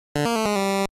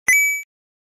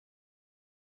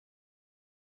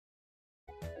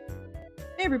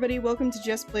Hey everybody, welcome to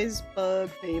Jess Plays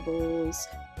Bug Fables.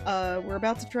 We're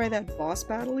about to try that boss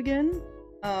battle again.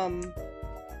 How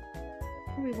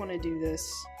do we want to do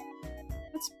this?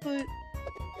 Let's put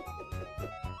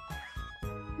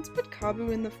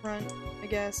Kabu in the front, I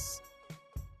guess.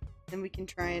 Then we can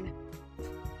try and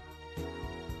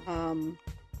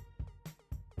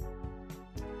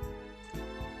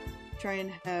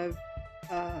have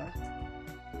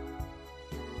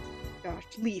gosh,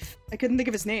 Leaf. I couldn't think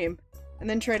of his name. And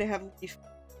then try to have Leaf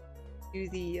do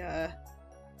the,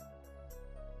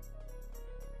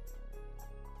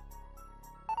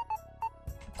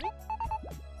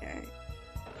 Okay.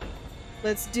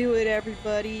 Let's do it,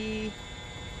 everybody!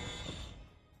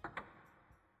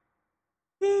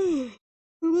 I'm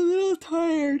a little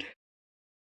tired.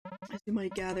 As you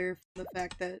might gather from the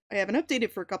fact that I haven't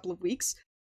updated for a couple of weeks,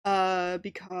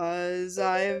 because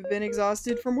I've been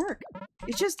exhausted from work.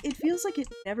 It feels like it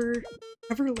never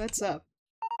lets up.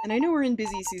 And I know we're in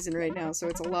busy season right now, so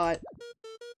it's a lot,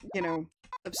 you know,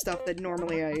 of stuff that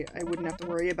normally I wouldn't have to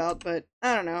worry about, but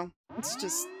I don't know. It's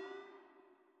just,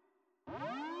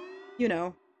 you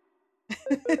know.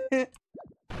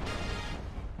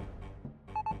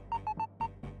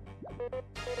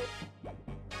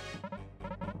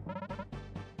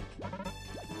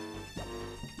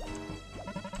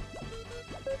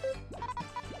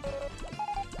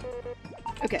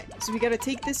 Okay, so we gotta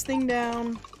take this thing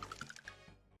down.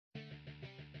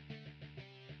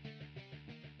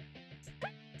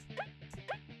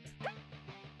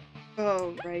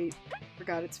 Oh, right.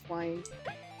 Forgot it's flying.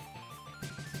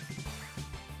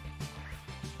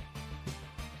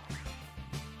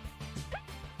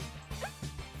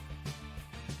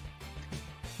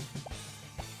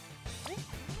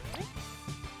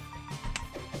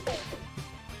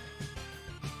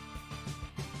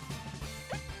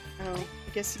 Oh, I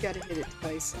guess you gotta hit it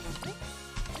twice, huh?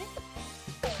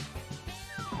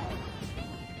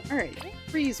 Alright,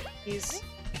 freeze, please.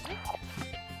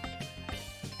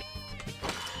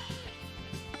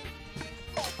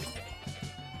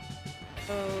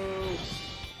 Oh.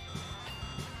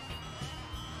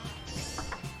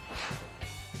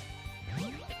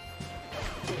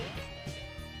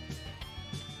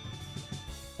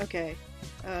 Okay.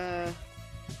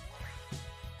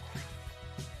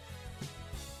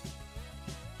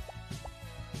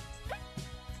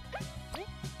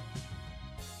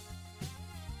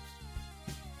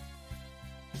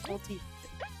 Multi.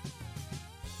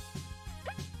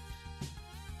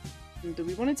 Do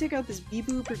we want to take out this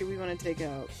B-boop, or do we want to take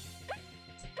out...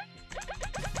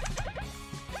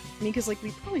 I mean, because, like,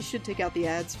 we probably should take out the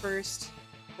ads first,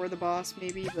 for the boss,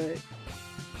 maybe, but...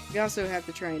 we also have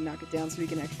to try and knock it down so we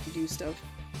can actually do stuff.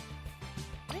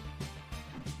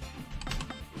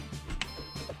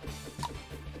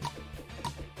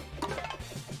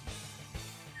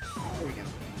 There we go.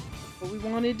 What we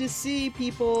wanted to see,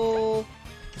 people!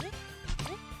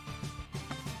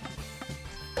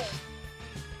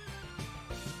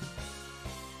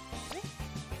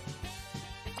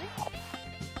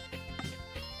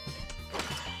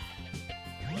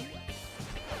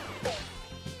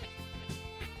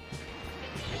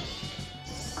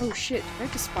 Oh shit, do I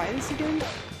have to spy this again?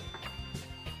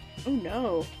 Oh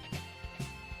no.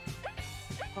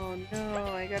 Oh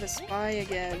no, I gotta spy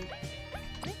again.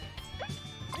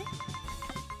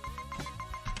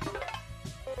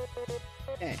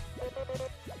 Okay.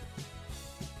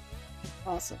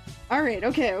 Awesome. Alright,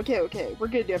 okay. We're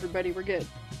good, everybody, we're good.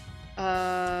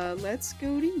 Let's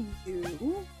go to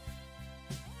you.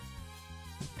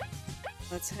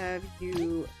 Let's have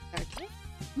you attack.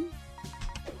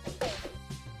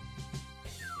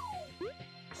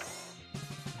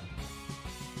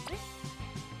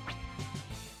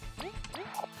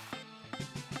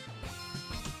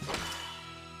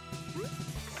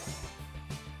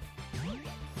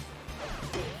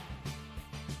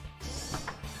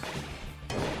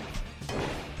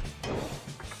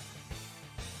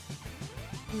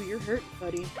 Ooh, you're hurt,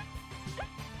 buddy.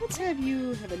 Let's have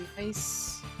you have a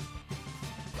nice...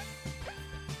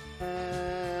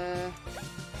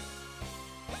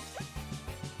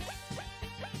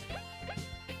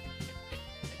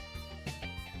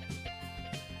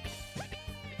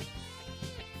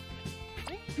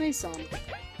 nice on.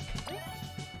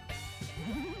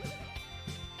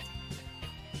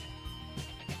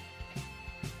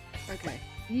 Okay,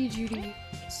 need you to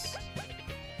use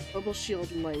Bubble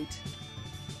Shield Light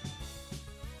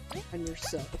on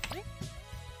yourself.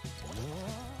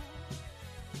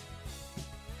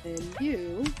 And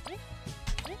you...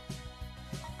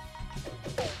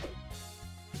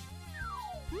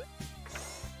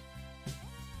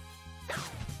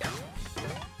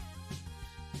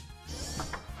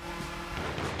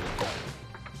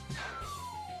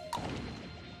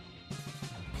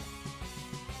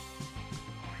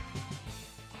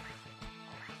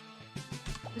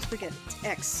 Just forget it. It's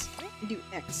X. You do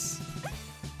X.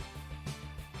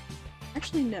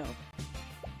 Actually, no.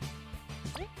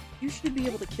 You should be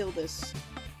able to kill this.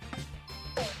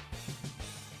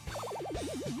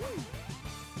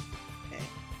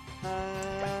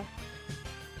 Okay.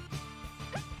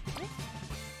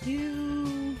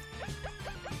 You...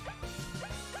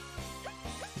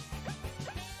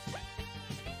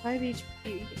 5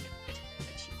 HP.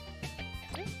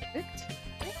 Perfect.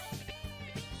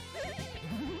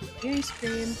 Ice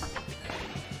cream.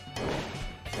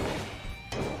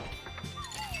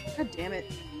 God damn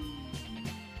it.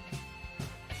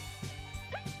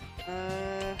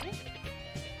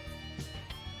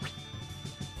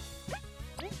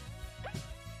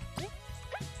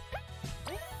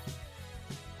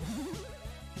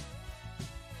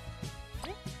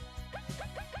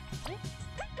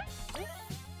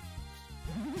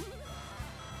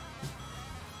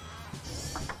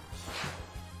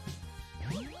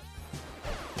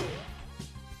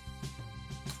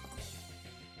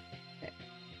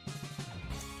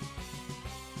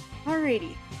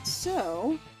 Alrighty,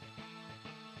 so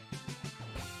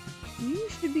you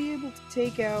should be able to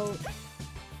take out.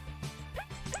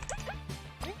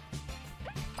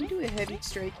 You do a heavy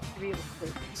strike to be able to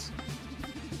focus.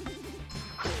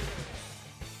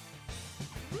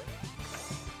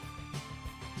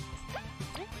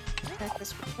 Attack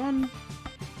this for 1.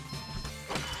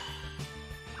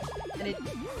 And it.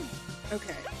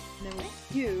 Okay, and then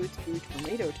with you to do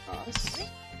tornado toss.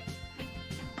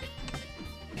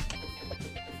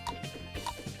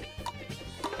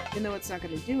 Even though it's not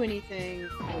going to do anything.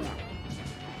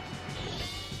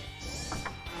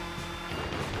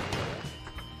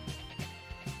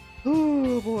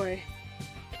 Oh boy.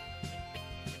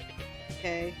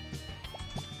 Okay.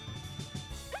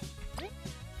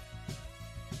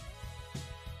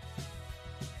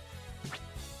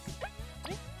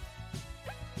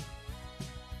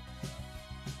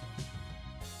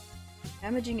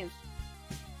 Damaging and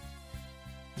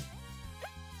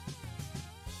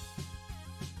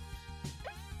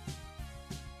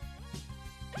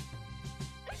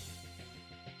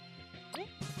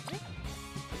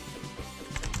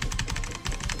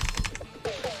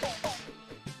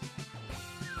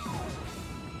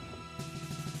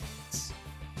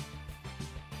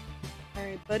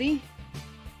alright, buddy.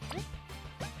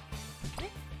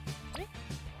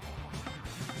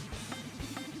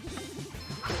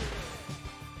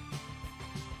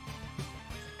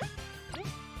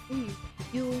 Hey,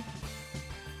 you.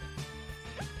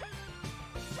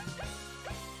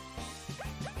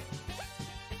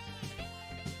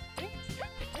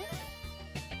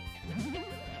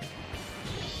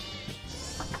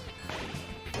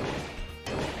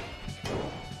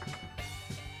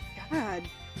 God.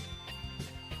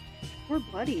 Poor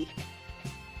buddy.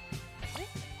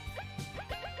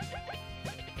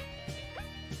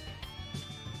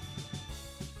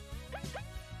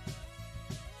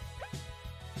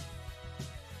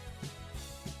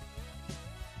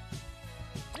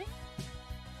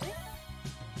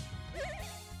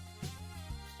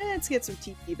 Let's get some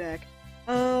TP back.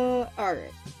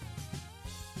 Alright.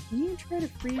 Can you try to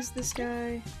freeze this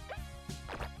guy?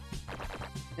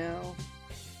 No.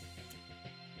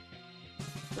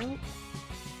 Well.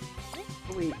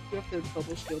 Oh wait, you have to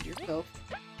bubble shield yourself.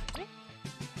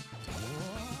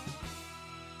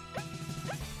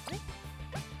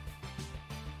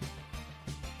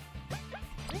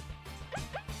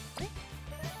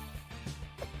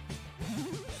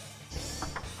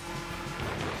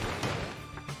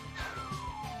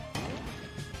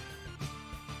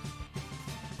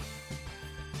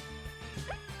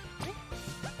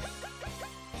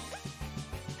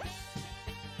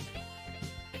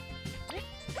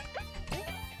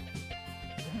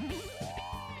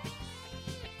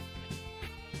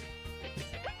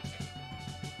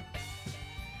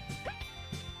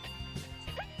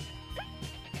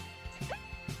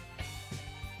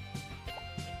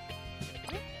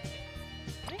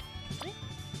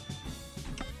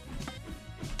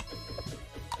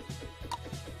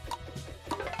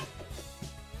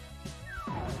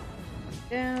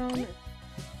 Down.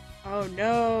 Oh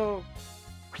no!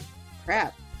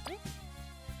 Crap.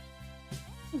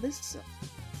 Oh, this is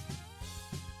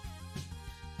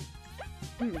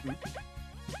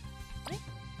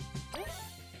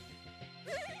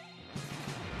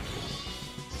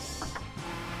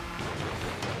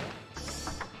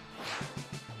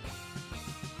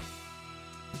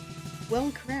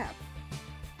Well, crap.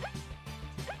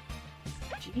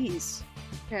 Jeez.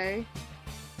 Okay.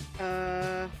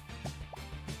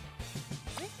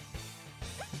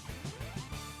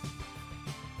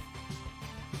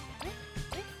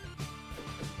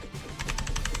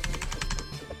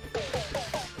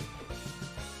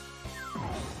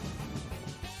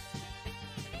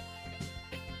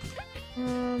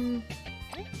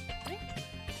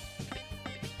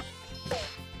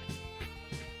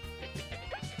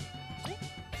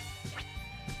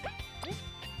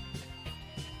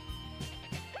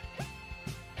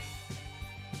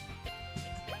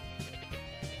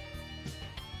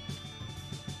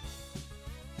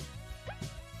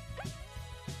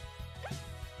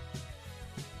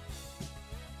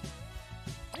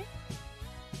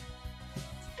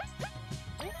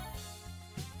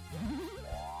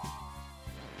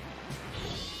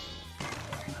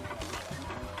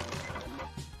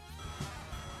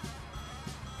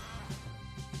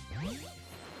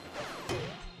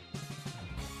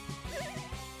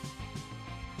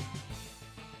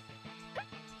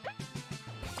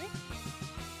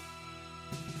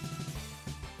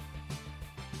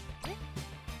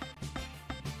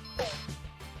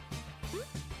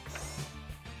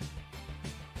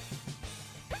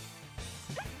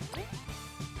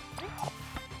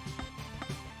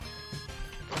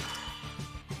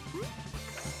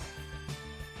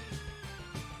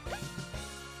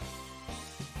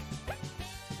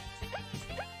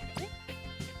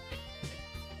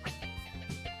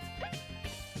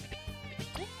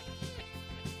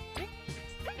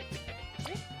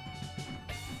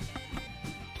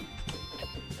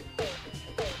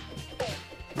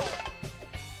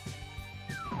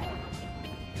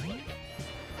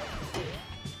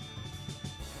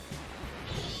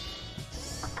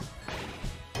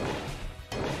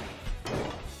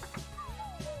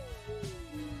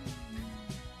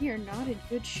 We are not in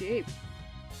good shape.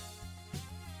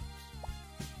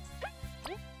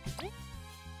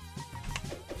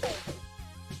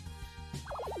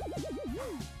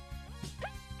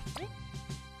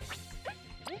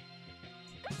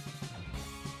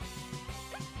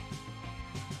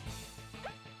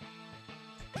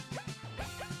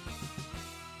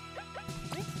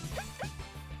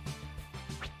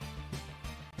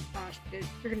 Gosh, dude,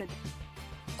 you're gonna...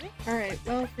 Alright,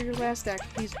 well, for your last act,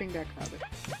 please bring back Kabe.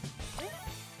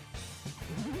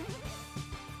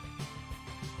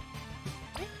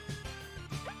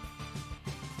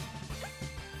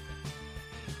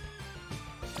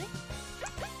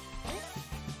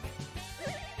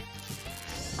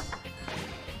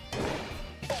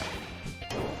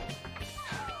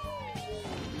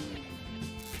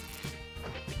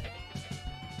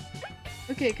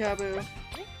 Okay, Kabu.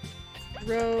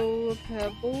 Throw a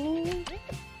pebble.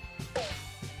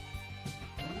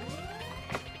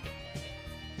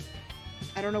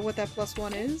 I don't know what that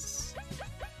 +1 is.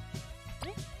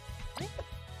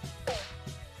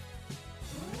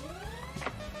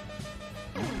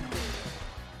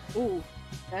 Ooh,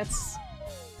 that's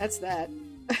that.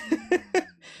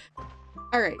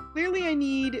 Alright, clearly I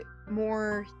need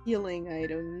more healing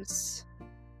items.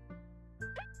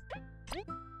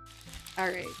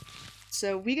 Alright,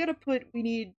 so we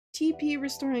need TP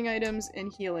restoring items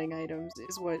and healing items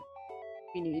is what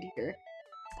we need here.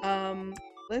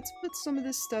 Let's put some of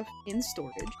this stuff in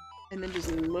storage, and then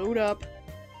just load up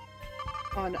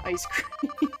on ice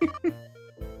cream.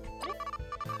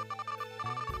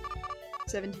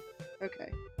 17.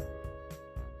 Okay.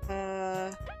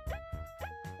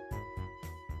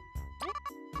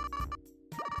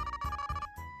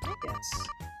 Yes.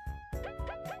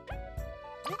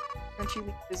 Crunchy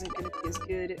Leaf isn't gonna be as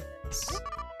good as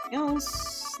something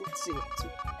else. Let's see what's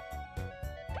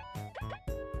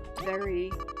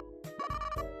very...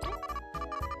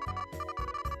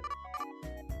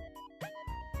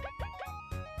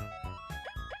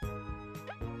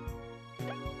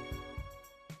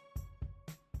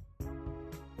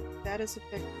 Status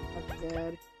effect, not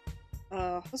bad.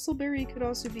 Hustleberry could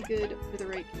also be good for the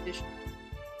right condition.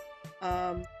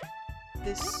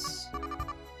 This...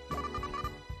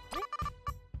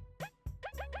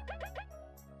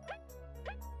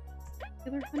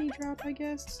 Regular honey drop, I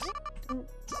guess? Don't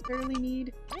necessarily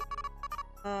need.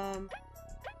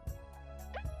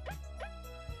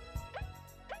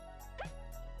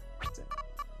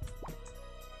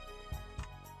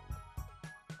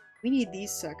 We need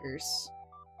these suckers.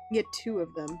 Get 2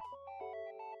 of them.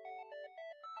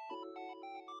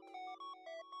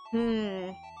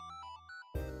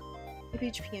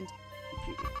 HP and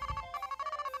TP.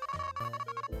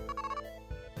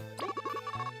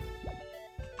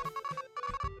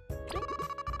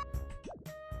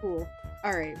 Cool.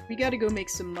 Alright, we gotta go make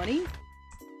some money.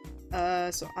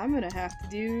 So I'm gonna have to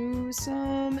do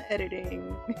some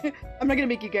editing. I'm not gonna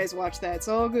make you guys watch that,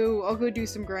 so I'll go do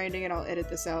some grinding and I'll edit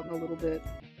this out in a little bit.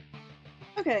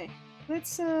 Okay,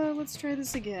 let's try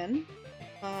this again.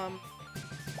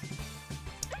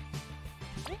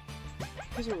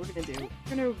 Here's what we're gonna do.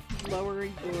 We're gonna lower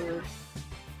your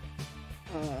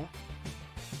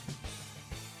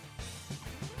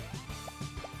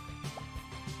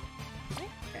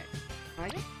I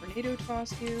can tornado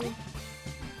toss you.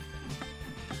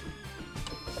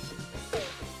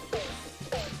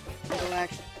 It'll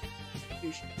actually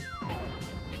do shit.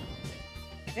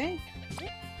 Okay.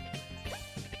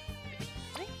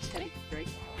 Heavy strike.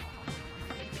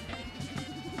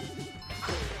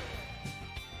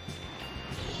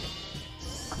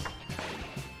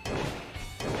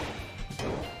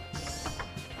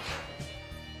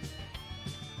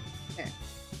 Okay.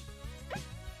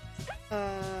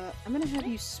 I'm gonna have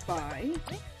you spy.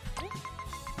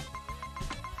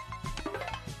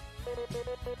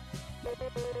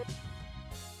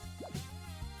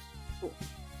 Cool.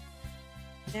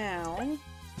 Now...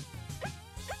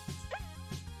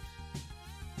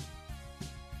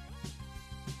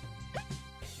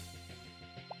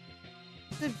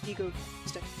 the Vigo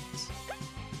steps.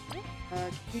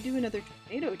 Can you do another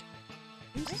tornado?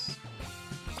 Please?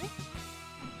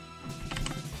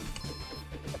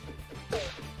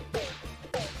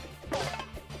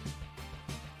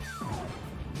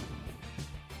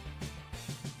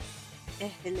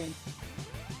 Excellent.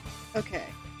 Okay.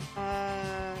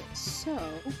 So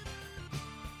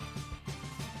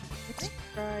let's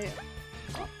try.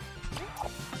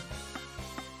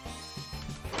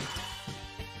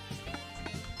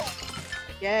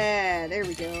 Yeah, there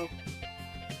we go.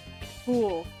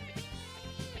 Cool.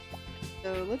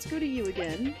 So let's go to you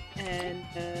again, and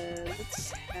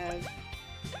let's have.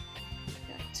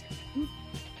 Yeah,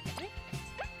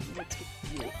 let's get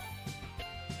to you.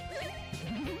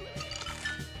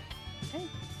 Okay.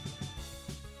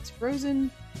 It's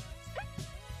frozen.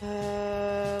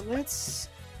 Let's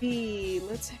see.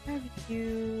 Let's have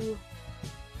you.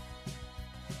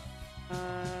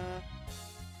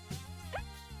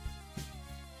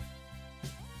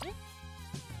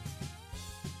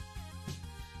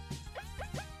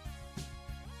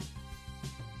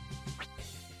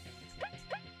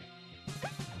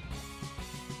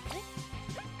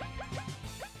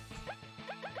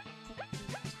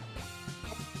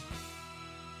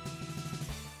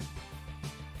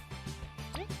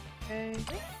 Okay.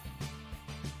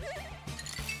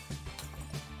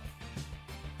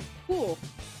 Cool.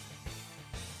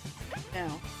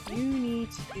 Now, you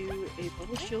need to do a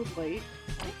bubble shield light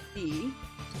on B.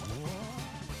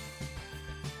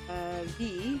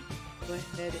 V, go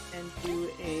ahead and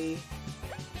do a...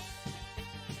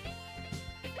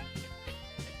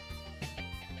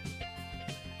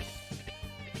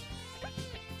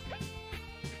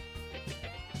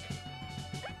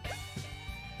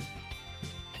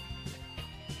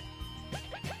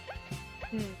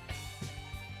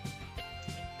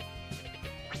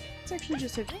 Let's actually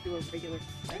just have to do a regular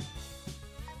attack.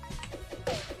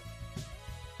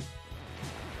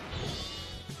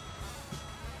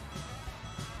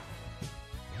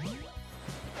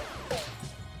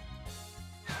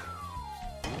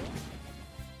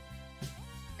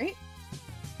 Right?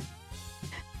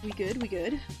 We good, we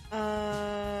good.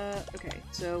 Okay,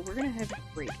 so we're gonna have a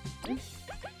break.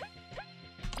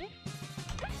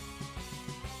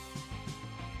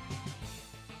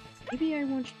 Maybe I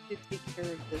want you to take care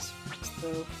of this first,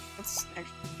 though. Let's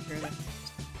actually take care of that first.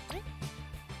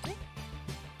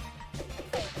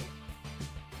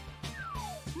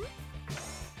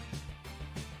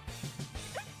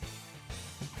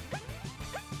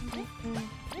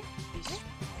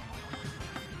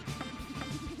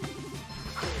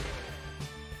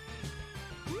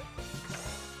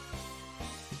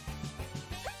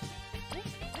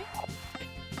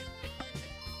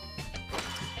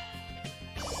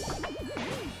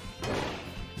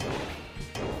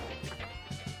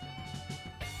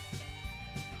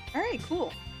 Alright,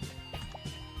 cool.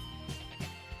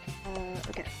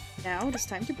 Okay. Now it is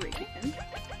time to break again.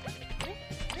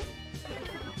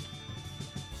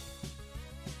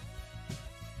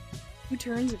 Two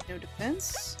turns of no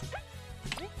defense.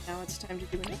 Now it's time to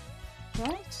do a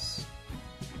toss.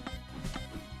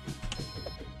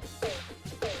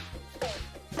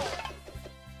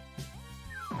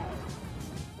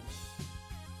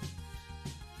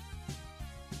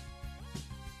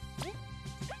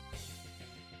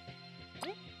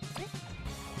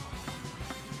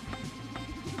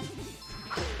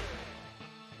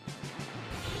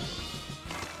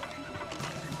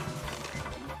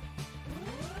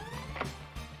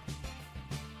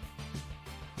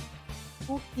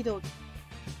 Okie dokie.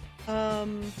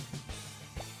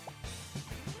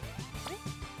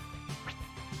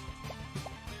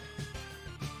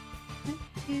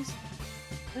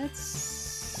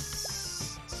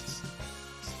 Let's...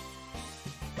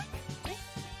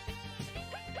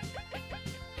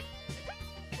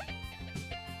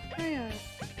 Hiya.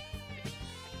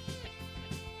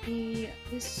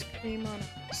 Is ice cream on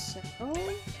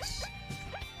ourselves.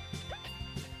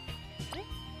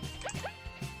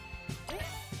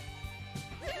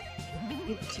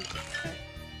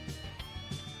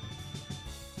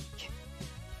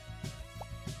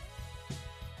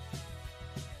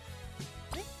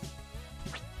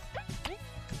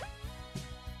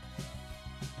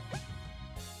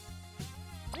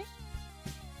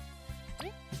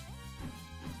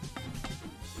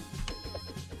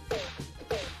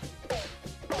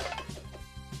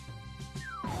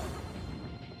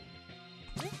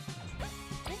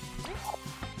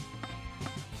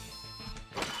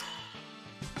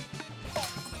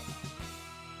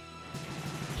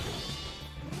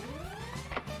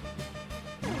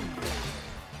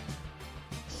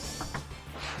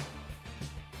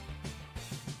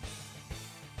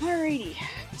 Alrighty,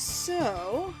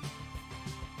 so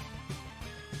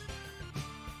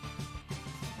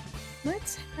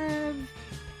let's have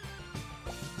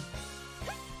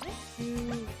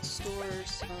you store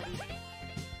some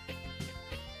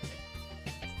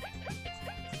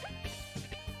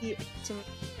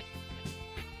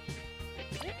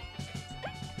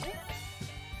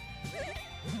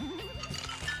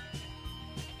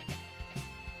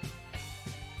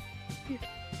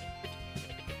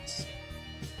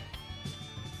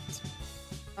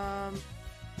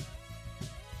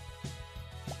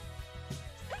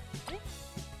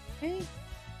okay.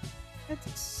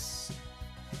 That's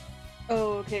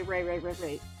oh, okay,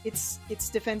 right. Its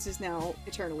defense is now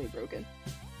eternally broken.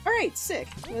 Alright, sick.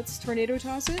 Let's tornado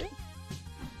toss it.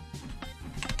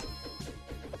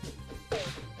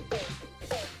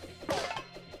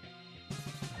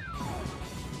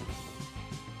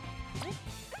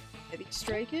 Heavy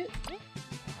strike it.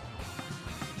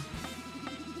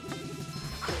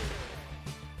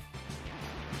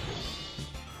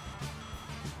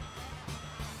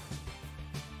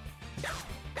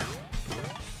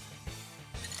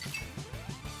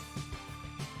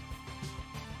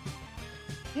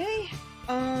 Okay,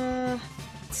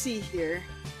 let's see here.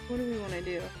 What do we want to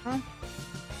do, huh?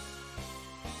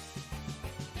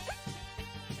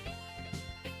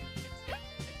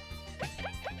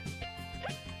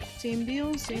 Same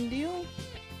deal, same deal.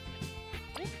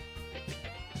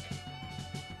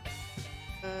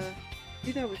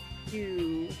 Do that with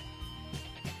you.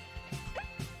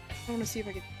 I want to see if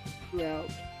I can you out.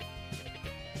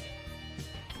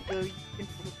 Although you can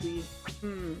probably,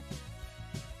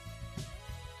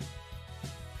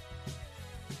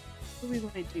 what do we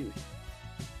want to do?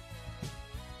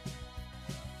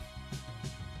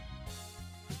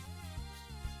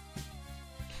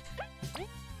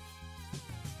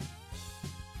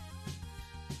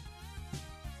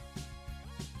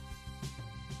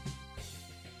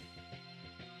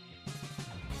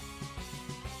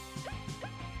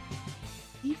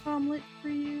 Beef omelet for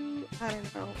you? I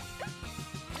don't know.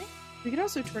 We could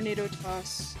also tornado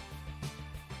toss.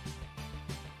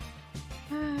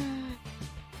 I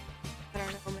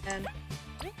don't know, man.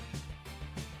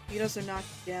 We could also knock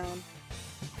you down.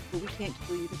 But we can't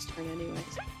kill you this turn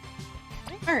anyways.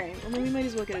 Alright, well then we might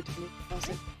as well get a tornado toss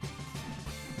it.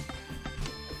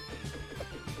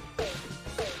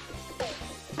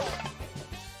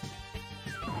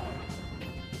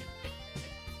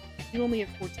 You only have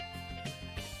 14.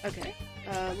 Okay,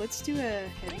 let's do a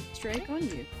heavy strike on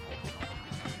you.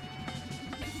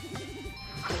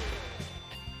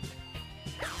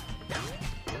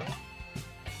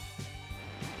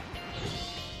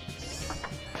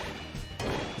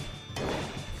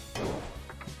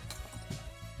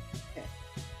 Okay.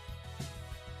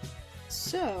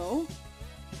 So,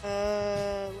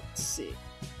 let's see.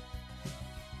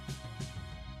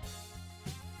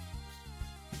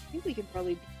 I think we can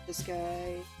probably beat this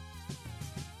guy.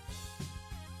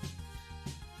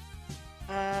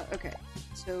 Okay.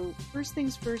 So, first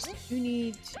things first, you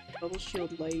need bubble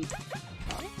shield light.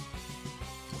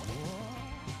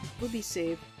 We'll be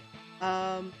safe.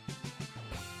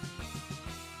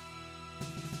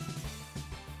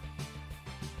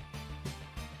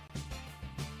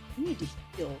 We need to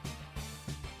heal.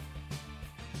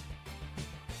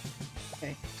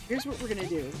 Okay, here's what we're gonna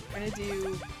do. We're gonna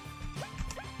do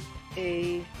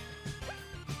a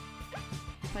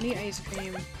honey ice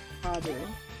cream Kabu.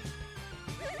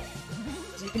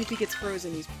 Even if he gets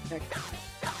frozen, he's protected.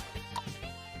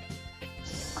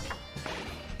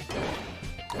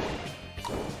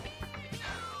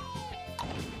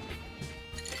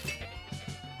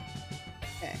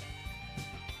 Okay.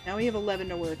 Now we have 11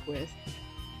 to work with.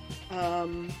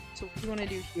 So what we want to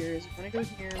do here is we want to go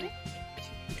here, to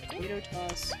tornado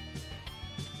toss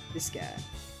this guy.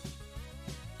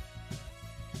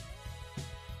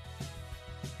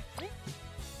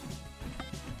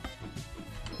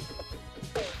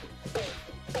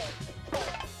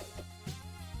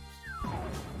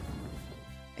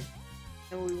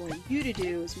 you to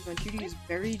do is we want you to use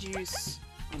berry juice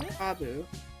on Kabu.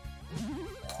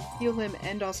 Heal him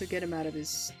and also get him out of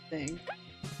his thing.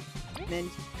 And then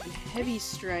you can heavy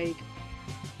strike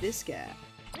this guy.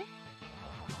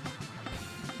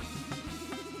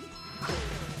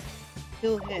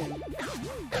 Kill him.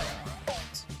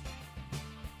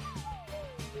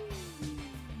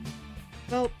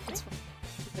 Well, it's fine.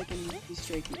 If I can heavy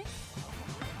strike you.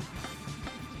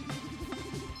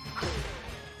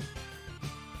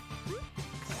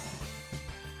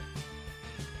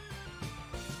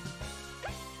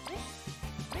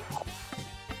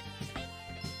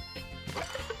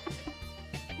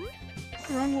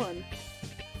 Wrong one.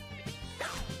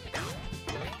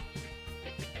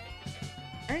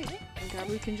 Alright, and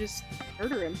Kabu can just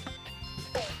murder him.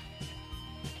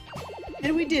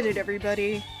 And we did it,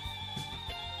 everybody!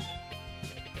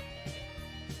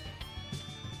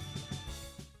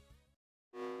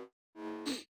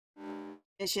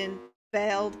 Mission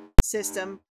failed.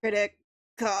 System critical.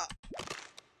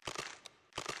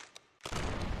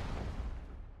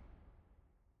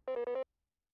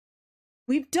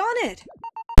 We've done it!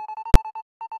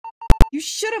 You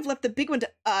should have left the big one to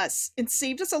us and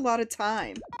saved us a lot of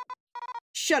time.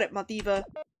 Shut it, Mathiva.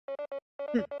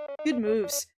 Good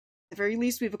moves. At the very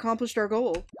least, we've accomplished our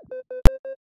goal.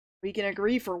 We can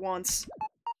agree for once.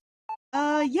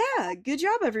 Yeah, good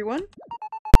job, everyone.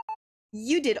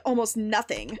 You did almost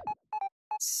nothing.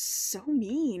 So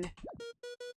mean.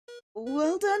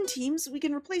 Well done, teams. We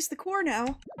can replace the core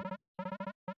now.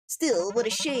 Still, what a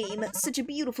shame. Such a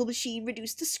beautiful machine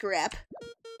reduced to scrap.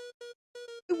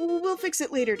 We'll fix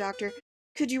it later, Doctor.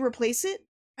 Could you replace it?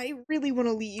 I really want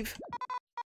to leave.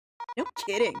 No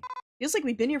kidding. Feels like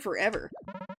we've been here forever.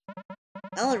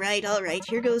 Alright,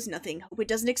 here goes nothing. Hope it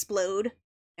doesn't explode.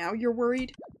 Now you're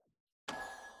worried?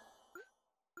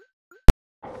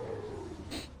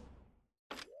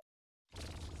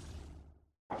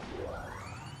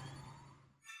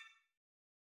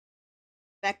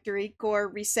 Factory core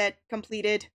reset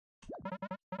completed.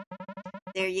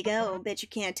 There you go. Bet you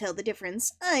can't tell the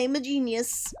difference. I'm a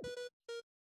genius.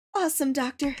 Awesome,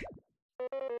 Doctor.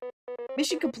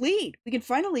 Mission complete. We can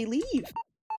finally leave.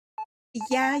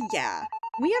 Yeah.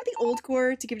 We have the old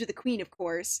core to give to the Queen, of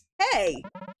course. Hey!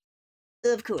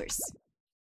 Of course.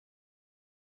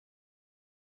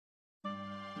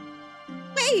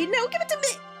 Wait, no, give it to me!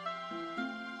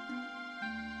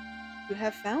 You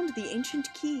have found the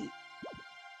ancient key.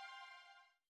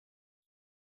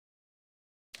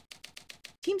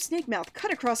 Team Snakemouth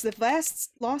cut across the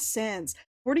vast lost sands,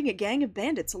 boarding a gang of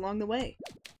bandits along the way.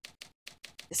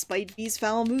 Despite V's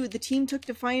foul mood, the team took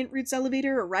Defiant Root's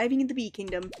elevator, arriving in the Bee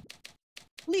Kingdom.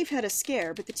 Leaf had a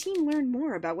scare, but the team learned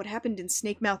more about what happened in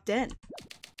Snakemouth Den.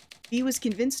 V was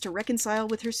convinced to reconcile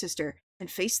with her sister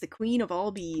and face the Queen of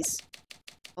all bees.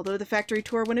 Although the factory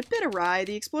tour went a bit awry,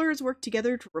 the explorers worked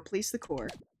together to replace the core.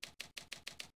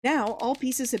 Now, all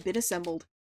pieces have been assembled.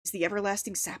 Is the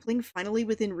everlasting sapling finally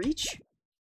within reach?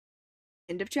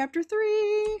 End of chapter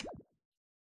 3.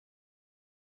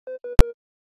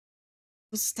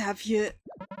 Gustavia.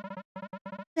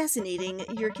 Fascinating,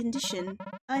 your condition.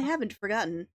 I haven't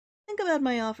forgotten. Think about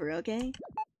my offer, okay?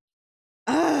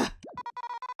 Just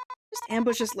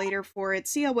ambush us later for it.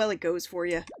 See how well it goes for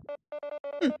you.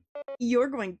 You're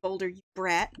going bolder, you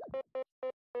brat.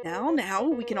 Now,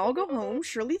 we can all go home.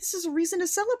 Surely this is a reason to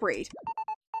celebrate.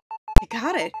 You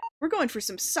got it. We're going for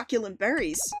some succulent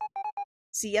berries.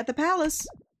 See you at the palace.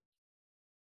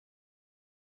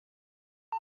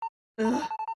 Ugh.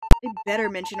 They better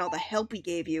mention all the help we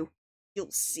gave you.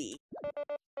 You'll see.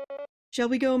 Shall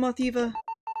we go, Mathiva?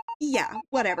 Yeah,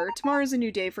 whatever. Tomorrow's a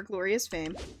new day for glorious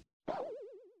fame.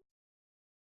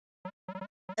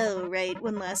 Oh, right.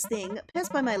 One last thing. Pass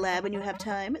by my lab when you have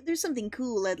time. There's something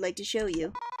cool I'd like to show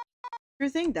you. Sure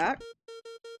thing, Doc.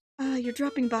 You're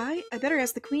dropping by? I better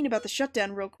ask the Queen about the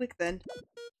shutdown real quick, then.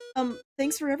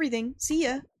 Thanks for everything. See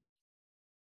ya. Am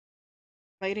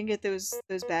I gonna get those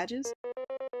badges?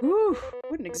 Ooh,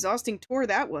 what an exhausting tour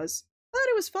that was. But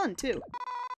it was fun, too.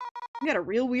 We got a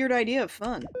real weird idea of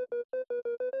fun.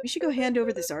 We should go hand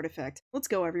over this artifact. Let's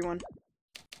go, everyone.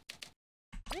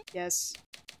 Yes.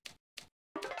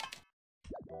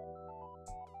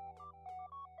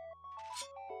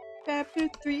 Chapter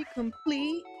 3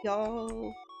 complete,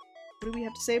 y'all. What do we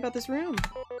have to say about this room?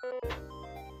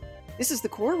 This is the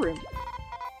core room.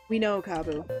 We know,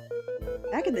 Kabu.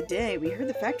 Back in the day, we heard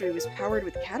the factory was powered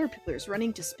with caterpillars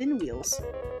running to spin wheels.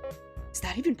 Is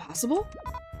that even possible?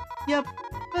 Yep,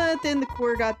 but then the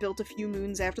core got built a few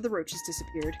moons after the roaches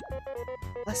disappeared.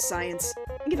 Less science.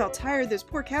 Think of how tired those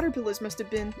poor caterpillars must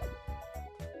have been.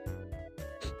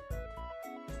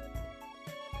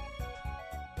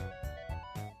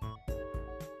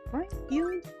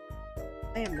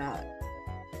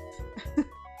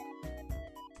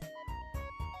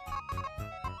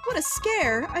 What a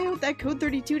scare! I hope that Code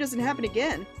 32 doesn't happen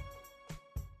again.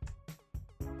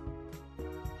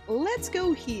 Let's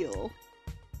go heal.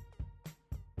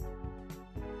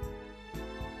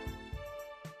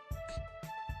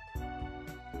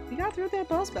 We got through that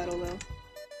boss battle, though.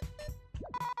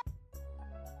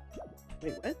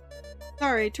 Wait, what?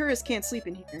 Sorry, tourists can't sleep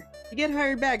in here. If you get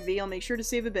hired back, V, I'll make sure to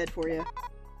save a bed for you.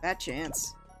 That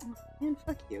chance. Oh, man,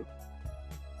 fuck you.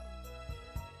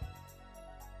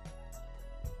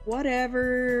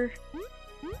 Whatever.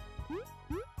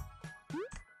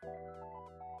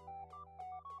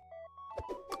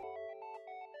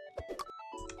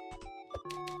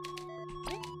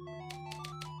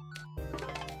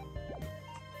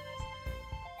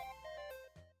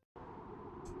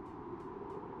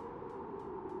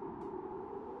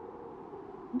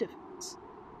 Defense.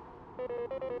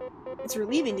 It's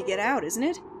relieving to get out, isn't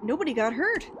it? Nobody got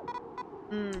hurt.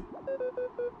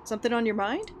 Something on your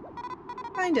mind?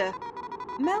 Kinda.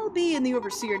 Mal B and the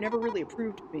Overseer never really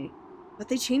approved of me, but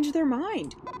they changed their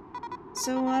mind.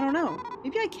 So, I don't know.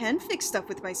 Maybe I can fix stuff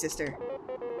with my sister.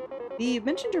 V, you've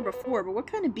mentioned her before, but what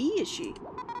kind of bee is she?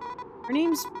 Her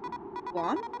name's...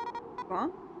 Juan?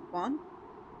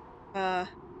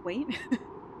 Wait.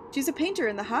 She's a painter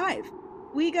in the Hive.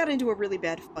 We got into a really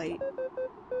bad fight.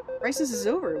 Crisis is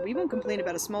over. We won't complain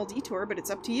about a small detour, but it's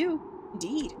up to you.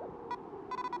 Indeed.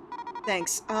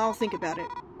 Thanks. I'll think about it.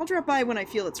 I'll drop by when I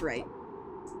feel it's right.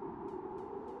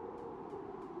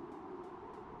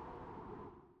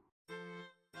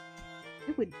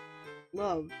 I would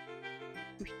love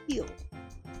to heal.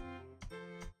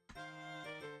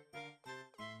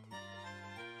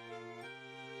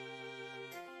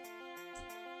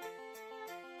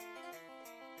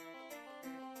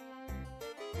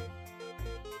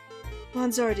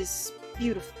 Juan's art is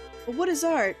beautiful, but what is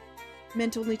art?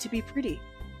 Meant only to be pretty.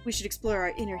 We should explore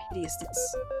our inner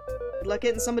hideousness. Good luck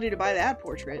getting somebody to buy that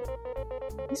portrait.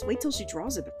 Please wait till she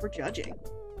draws it before judging.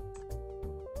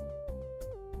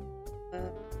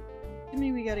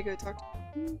 Maybe we gotta go talk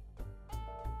to him.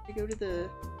 We go to the...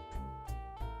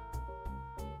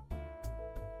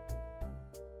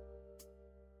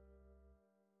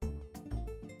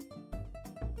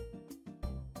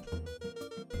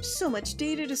 So much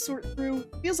data to sort through.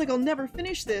 Feels like I'll never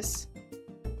finish this.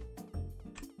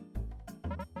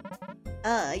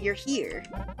 Ah, you're here.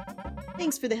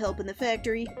 Thanks for the help in the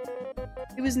factory.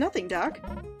 It was nothing, Doc.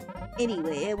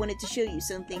 Anyway, I wanted to show you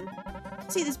something.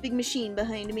 See this big machine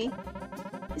behind me?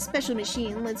 This special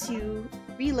machine lets you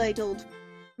refight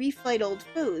old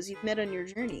foes you've met on your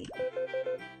journey.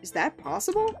 Is that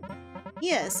possible?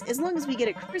 Yes, as long as we get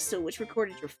a crystal which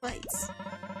recorded your fights.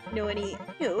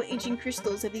 Ancient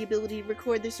crystals have the ability to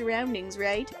record their surroundings,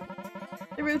 right?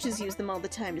 The roaches use them all the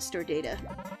time to store data.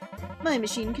 My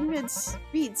machine can read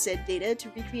said data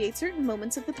to recreate certain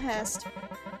moments of the past.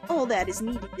 All that is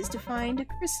needed is to find a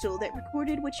crystal that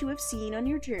recorded what you have seen on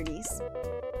your journeys.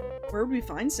 Where would we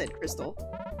find said crystal?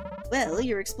 Well,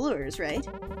 you're explorers, right?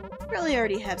 You probably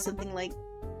already have something like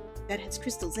that has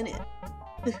crystals in it.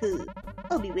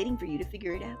 I'll be waiting for you to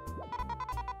figure it out.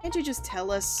 Can't you just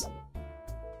tell us?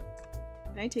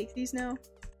 Can I take these now?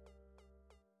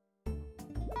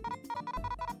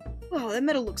 Wow, that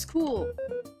metal looks cool.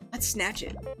 Let's snatch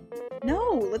it.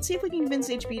 No, let's see if we can convince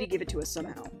HB to give it to us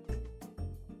somehow.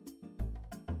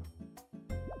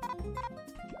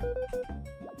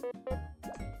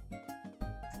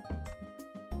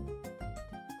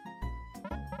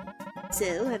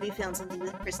 So, have you found something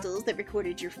with crystals that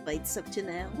recorded your fights up to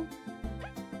now?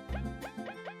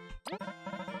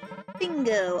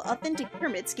 Bingo! Authentic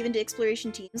permits given to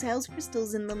exploration teams house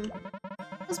crystals in them.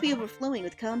 Must be overflowing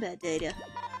with combat data.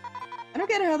 I don't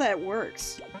get how that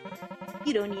works.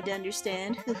 You don't need to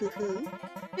understand.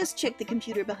 Just check the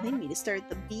computer behind me to start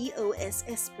the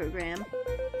B.O.S.S program.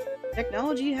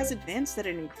 Technology has advanced at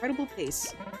an incredible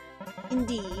pace.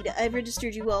 Indeed, I've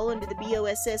registered you all under the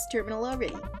B.O.S.S terminal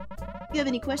already. If you have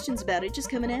any questions about it,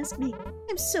 just come and ask me.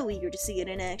 I'm so eager to see it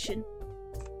in action.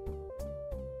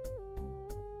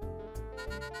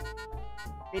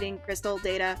 Reading crystal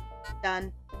data.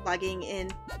 Done. Logging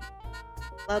in.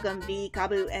 Welcome, V,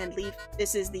 Kabu, and Leaf.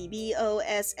 This is the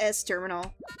B.O.S.S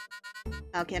terminal.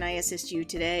 How can I assist you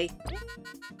today?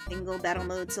 Single battle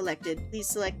mode selected. Please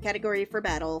select category for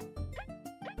battle.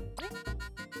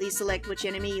 Please select which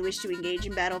enemy you wish to engage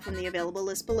in battle from the available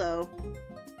list below.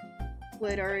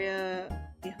 What area?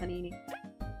 Honey.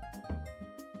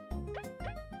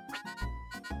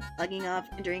 Logging off,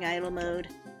 entering idle mode.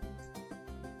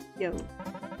 Yo.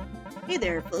 Hey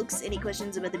there, folks. Any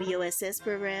questions about the B.O.S.S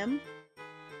program?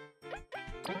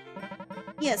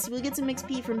 Yes, you will get some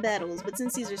XP from battles, but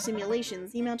since these are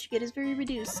simulations, the amount you get is very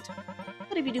reduced.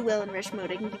 But if you do well in rush mode,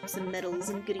 I can give you some medals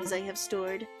and goodies I have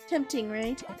stored. Tempting,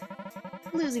 right?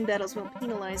 Losing battles won't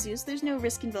penalize you, so there's no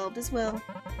risk involved as well.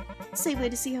 Same way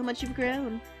to see how much you've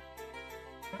grown.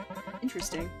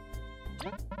 Interesting.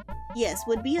 Yes,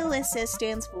 what B.O.S.S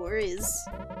stands for is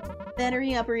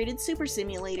Battery-Operated Super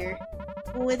Simulator.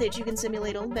 With it, you can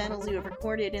simulate old battles you have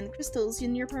recorded and the crystals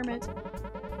in your permit.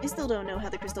 I still don't know how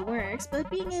the crystal works, but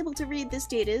being able to read this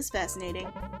data is fascinating.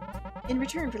 In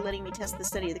return for letting me test the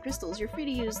study of the crystals, you're free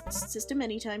to use the system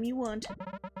anytime you want.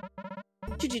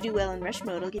 Should you do well in rush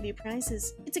mode, I'll give you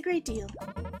prizes. It's a great deal.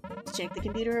 Just check the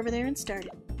computer over there and start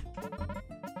it.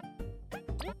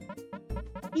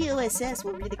 B.O.S.S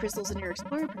will read the crystals in your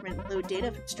Explorer permit and load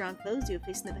data from strong foes you have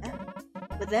faced in the battle.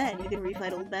 With that, you can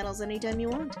refight old battles anytime you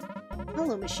want.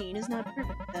 Hollow Machine is not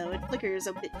perfect, though. It flickers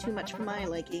a bit too much for my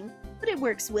liking, but it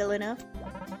works well enough.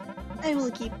 I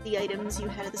will keep the items you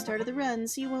had at the start of the run,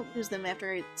 so you won't lose them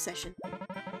after a session.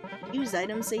 Use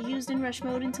items say used in rush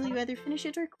mode until you either finish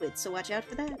it or quit, so watch out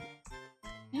for that.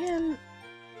 And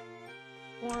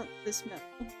want this medal.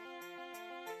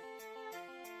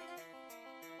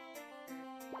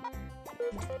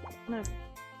 I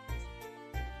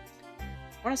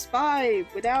want to spy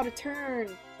without a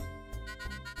turn.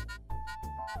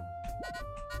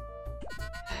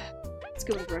 Let's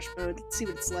go with rush mode. Let's see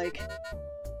what it's like.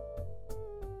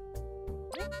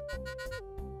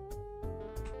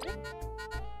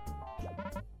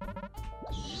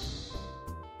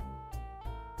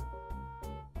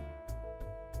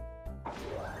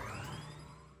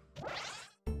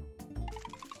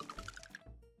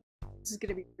 This is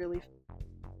gonna be really fun.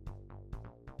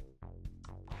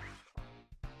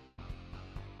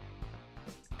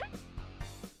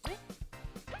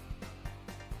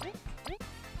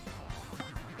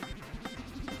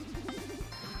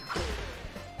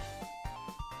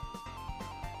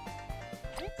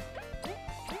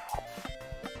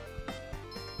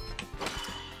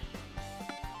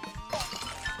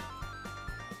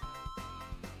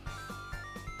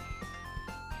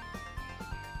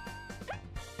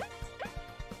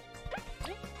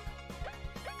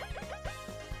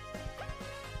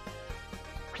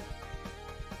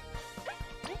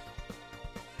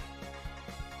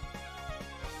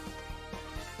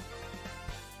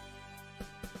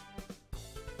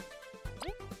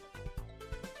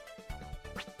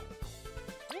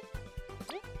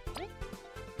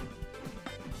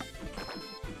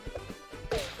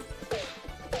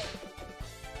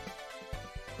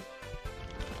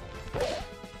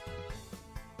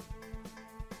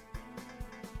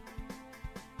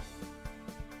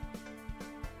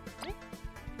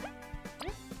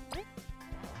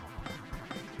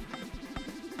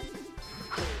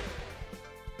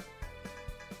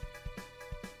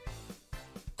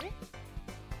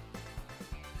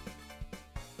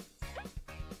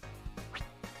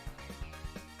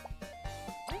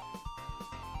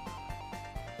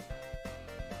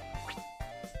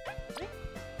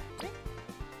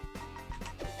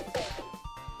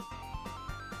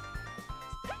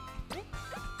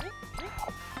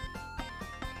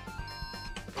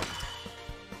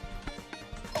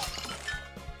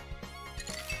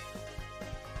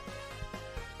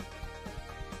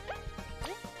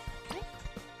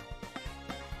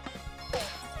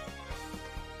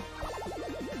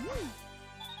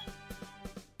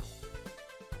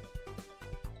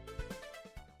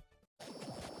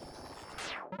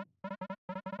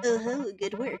 Oh ho,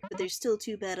 good work, but there's still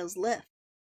 2 battles left.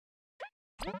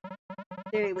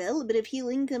 Very well, a bit of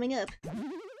healing coming up.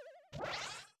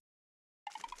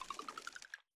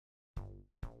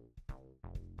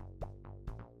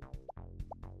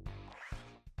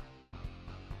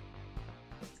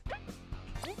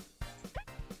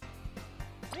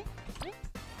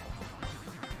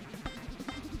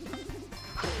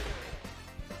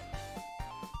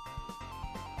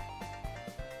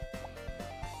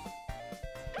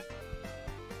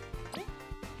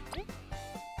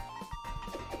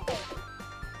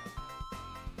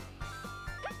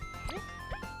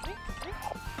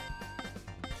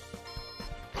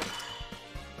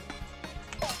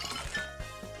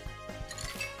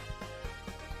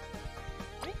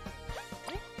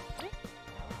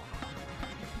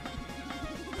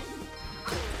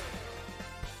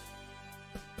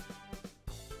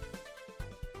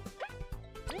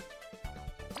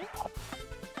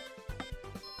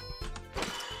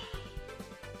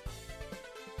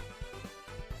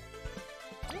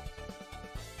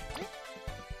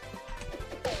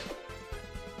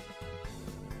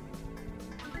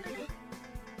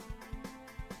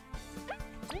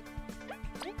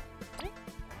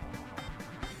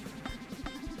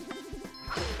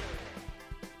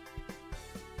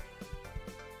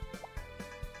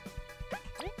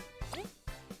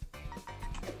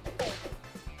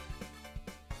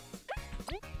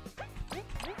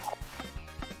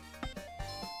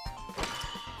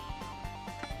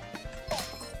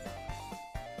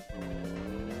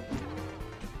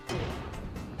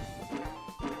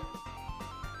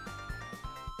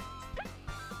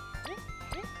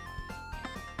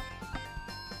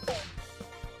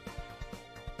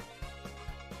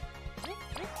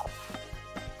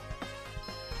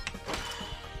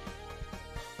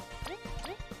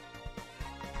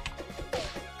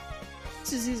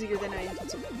 This is easier than I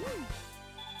anticipated.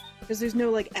 Because there's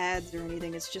no, like, ads or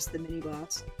anything, it's just the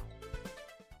mini-boss.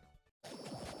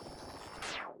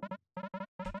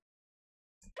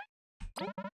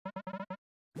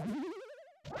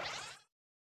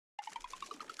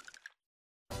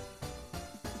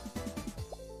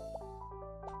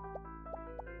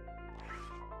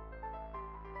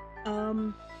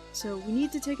 So we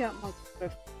need to take out Makoto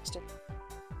first.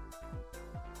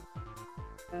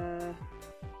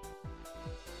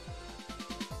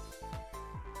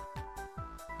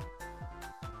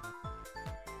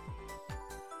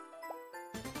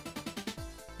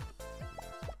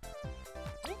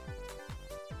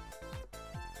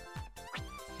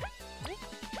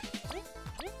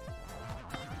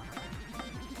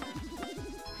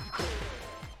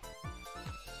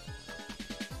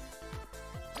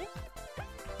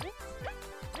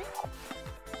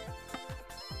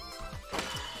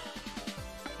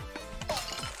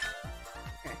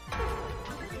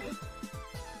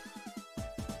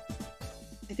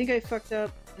 I think I fucked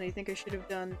up, and I think I should have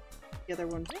done the other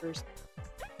one first.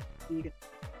 You go.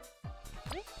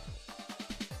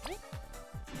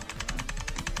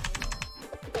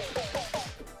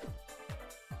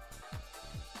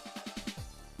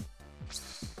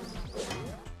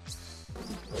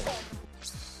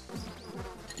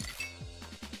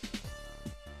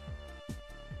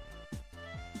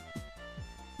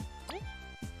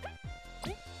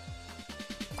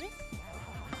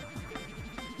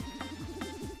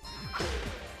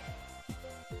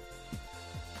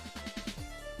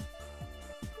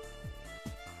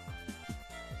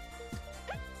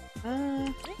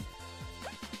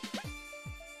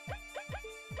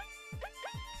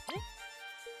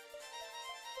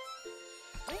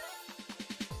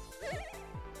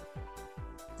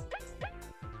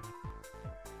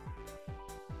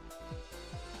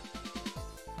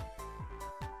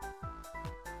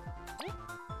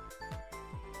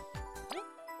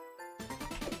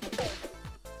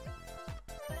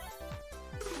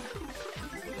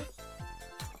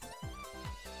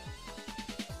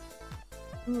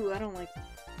 Ooh, I don't like that.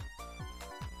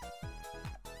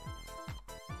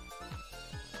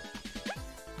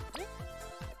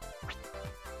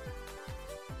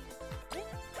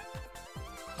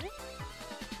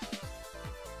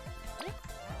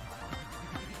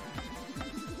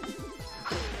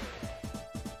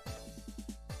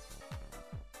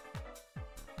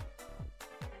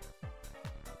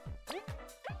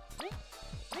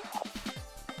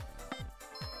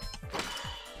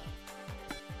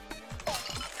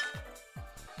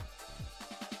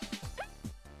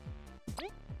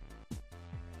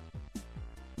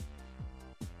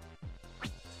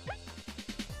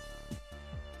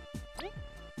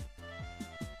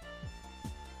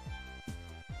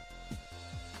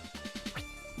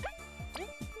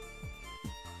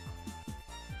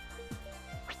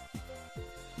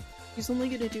 He's only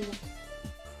gonna do one.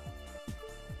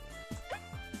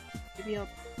 Maybe I'll...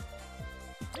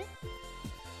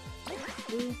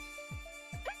 Ooh.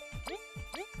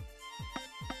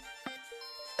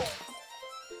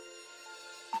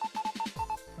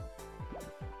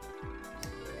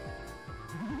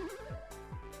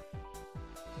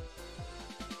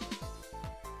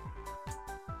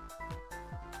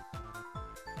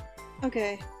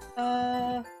 Okay,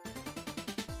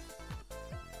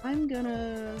 I'm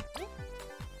gonna...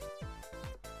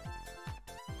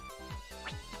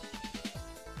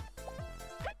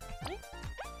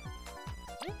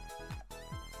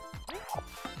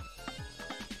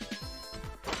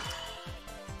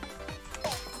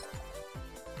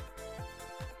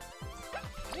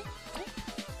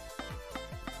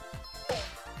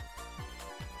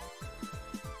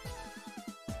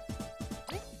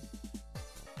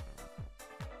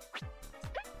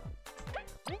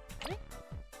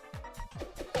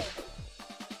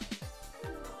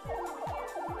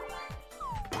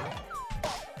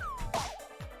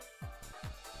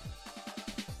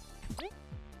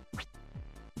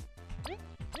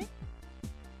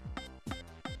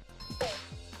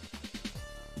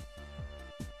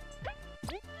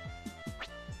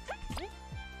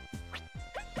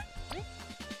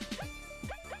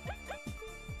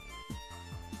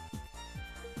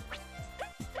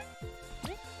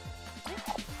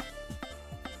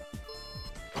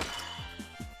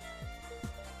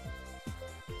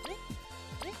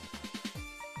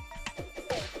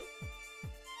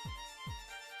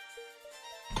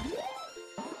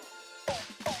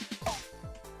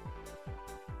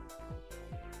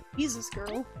 Jesus,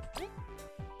 girl.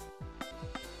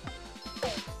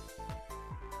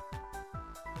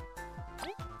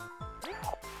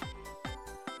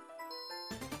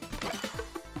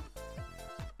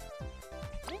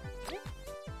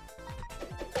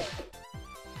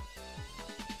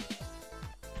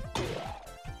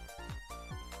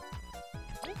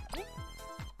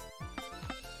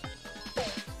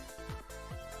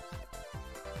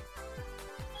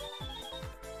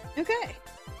 Okay.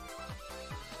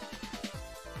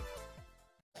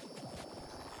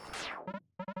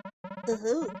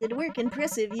 Oh, good work.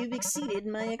 Impressive. You've exceeded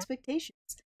my expectations.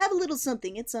 Have a little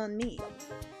something. It's on me.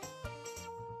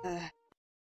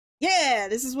 Yeah,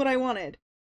 this is what I wanted.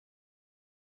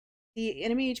 The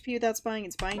enemy HP without spying,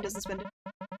 and spying doesn't spend it.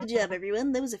 Good job,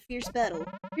 everyone. That was a fierce battle.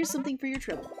 Here's something for your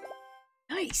trouble.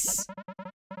 Nice!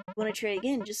 Want to try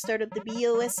again? Just start up the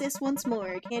B.O.S.S once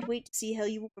more. I can't wait to see how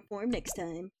you will perform next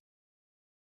time.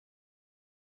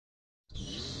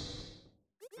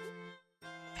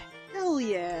 Hell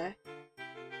yeah!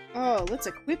 Oh, let's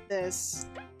equip this.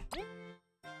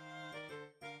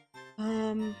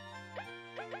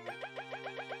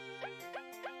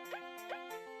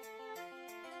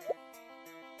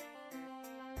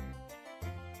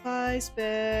 High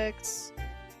specs.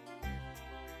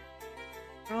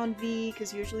 We're on V,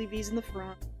 because usually V's in the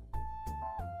front.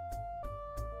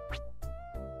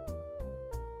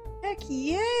 Heck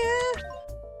yeah!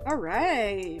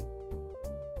 Alright!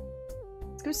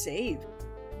 Let's go save.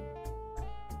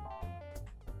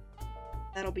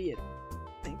 That'll be it,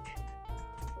 I think.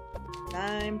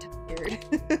 I'm tired.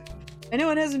 I know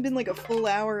it hasn't been like a full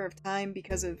hour of time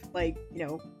because of, like, you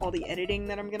know, all the editing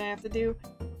that I'm gonna have to do,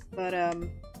 but,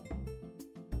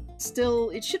 still,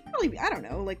 it should probably be, I don't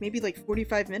know, like maybe like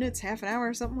 45 minutes, half an hour,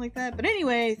 or something like that. But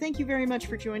anyway, thank you very much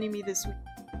for joining me this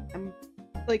week.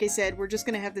 Like I said, we're just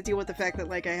gonna have to deal with the fact that,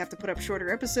 like, I have to put up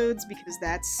shorter episodes because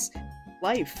that's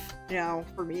life now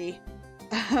for me.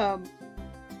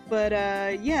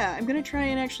 Yeah, I'm gonna try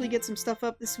and actually get some stuff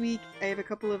up this week. I have a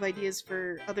couple of ideas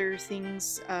for other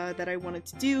things that I wanted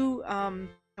to do. I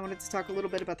wanted to talk a little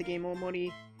bit about the game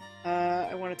Omori.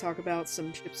 I want to talk about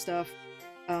some chip stuff.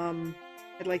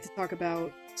 I'd like to talk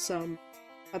about some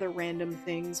other random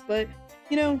things, but,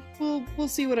 you know, we'll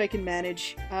see what I can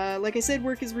manage. Like I said,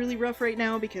 work is really rough right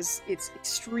now because it's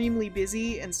extremely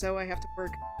busy, and so I have to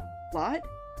work a lot.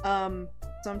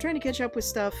 So I'm trying to catch up with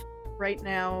stuff right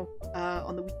now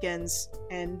on the weekends,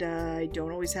 and I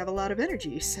don't always have a lot of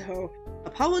energy, so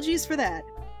apologies for that.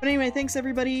 But anyway, thanks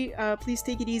everybody, please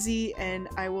take it easy, and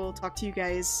I will talk to you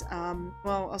guys,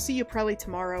 well, I'll see you probably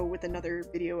tomorrow with another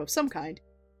video of some kind.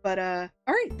 But,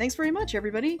 alright, thanks very much,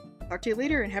 everybody. Talk to you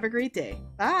later, and have a great day.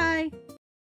 Bye!